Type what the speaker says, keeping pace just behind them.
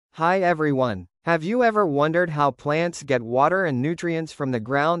Hi everyone. Have you ever wondered how plants get water and nutrients from the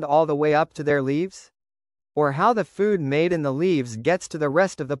ground all the way up to their leaves? Or how the food made in the leaves gets to the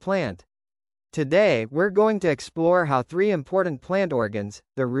rest of the plant? Today, we're going to explore how three important plant organs,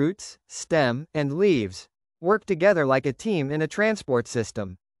 the roots, stem, and leaves, work together like a team in a transport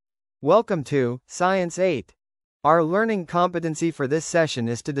system. Welcome to Science 8. Our learning competency for this session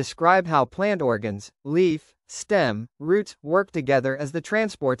is to describe how plant organs, leaf, stem, roots, work together as the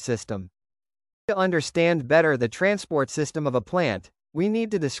transport system. To understand better the transport system of a plant, we need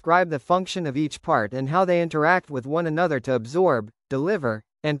to describe the function of each part and how they interact with one another to absorb, deliver,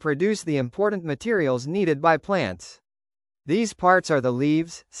 and produce the important materials needed by plants. These parts are the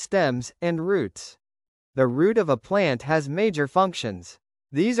leaves, stems, and roots. The root of a plant has major functions.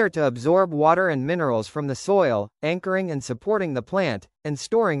 These are to absorb water and minerals from the soil, anchoring and supporting the plant, and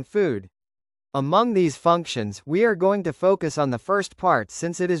storing food. Among these functions, we are going to focus on the first part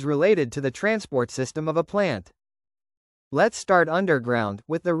since it is related to the transport system of a plant. Let's start underground,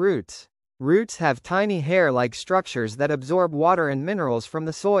 with the roots. Roots have tiny hair-like structures that absorb water and minerals from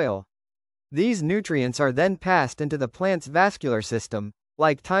the soil. These nutrients are then passed into the plant's vascular system,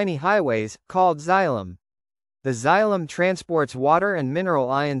 like tiny highways, called xylem. The xylem transports water and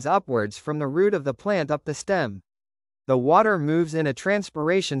mineral ions upwards from the root of the plant up the stem. The water moves in a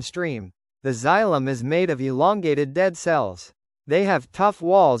transpiration stream. The xylem is made of elongated dead cells. They have tough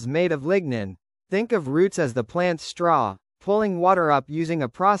walls made of lignin. Think of roots as the plant's straw, pulling water up using a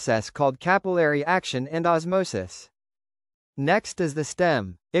process called capillary action and osmosis. Next is the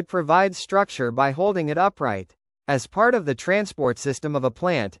stem. It provides structure by holding it upright. As part of the transport system of a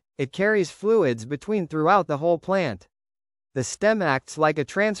plant, it carries fluids throughout the whole plant. The stem acts like a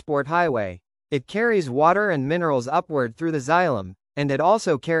transport highway. It carries water and minerals upward through the xylem, and it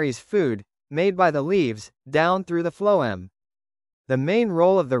also carries food, made by the leaves, down through the phloem. The main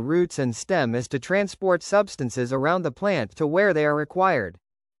role of the roots and stem is to transport substances around the plant to where they are required.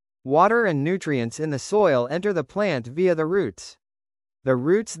 Water and nutrients in the soil enter the plant via the roots. The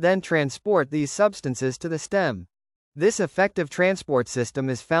roots then transport these substances to the stem. This effective transport system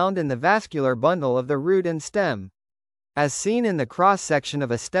is found in the vascular bundle of the root and stem. As seen in the cross-section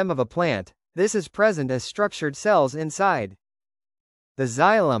of a stem of a plant, this is present as structured cells inside. The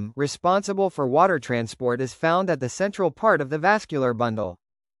xylem, responsible for water transport, is found at the central part of the vascular bundle.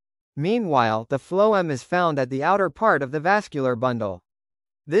 Meanwhile, the phloem is found at the outer part of the vascular bundle.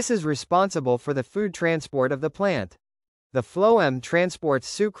 This is responsible for the food transport of the plant. The phloem transports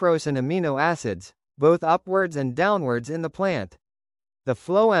sucrose and amino acids, both upwards and downwards in the plant. The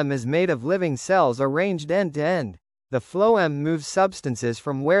phloem is made of living cells arranged end to end. The phloem moves substances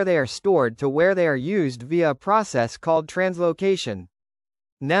from where they are stored to where they are used via a process called translocation.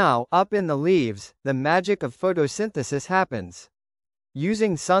 Now, up in the leaves, the magic of photosynthesis happens.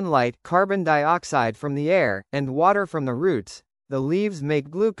 Using sunlight, carbon dioxide from the air, and water from the roots, the leaves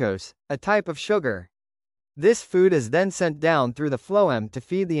make glucose, a type of sugar. This food is then sent down through the phloem to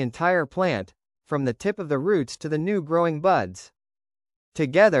feed the entire plant, from the tip of the roots to the new growing buds.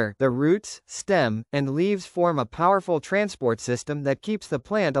 Together, the roots, stem, and leaves form a powerful transport system that keeps the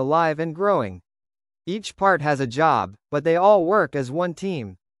plant alive and growing. Each part has a job, but they all work as one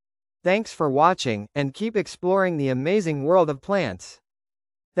team. Thanks for watching, and keep exploring the amazing world of plants.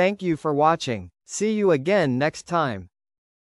 Thank you for watching. See you again next time.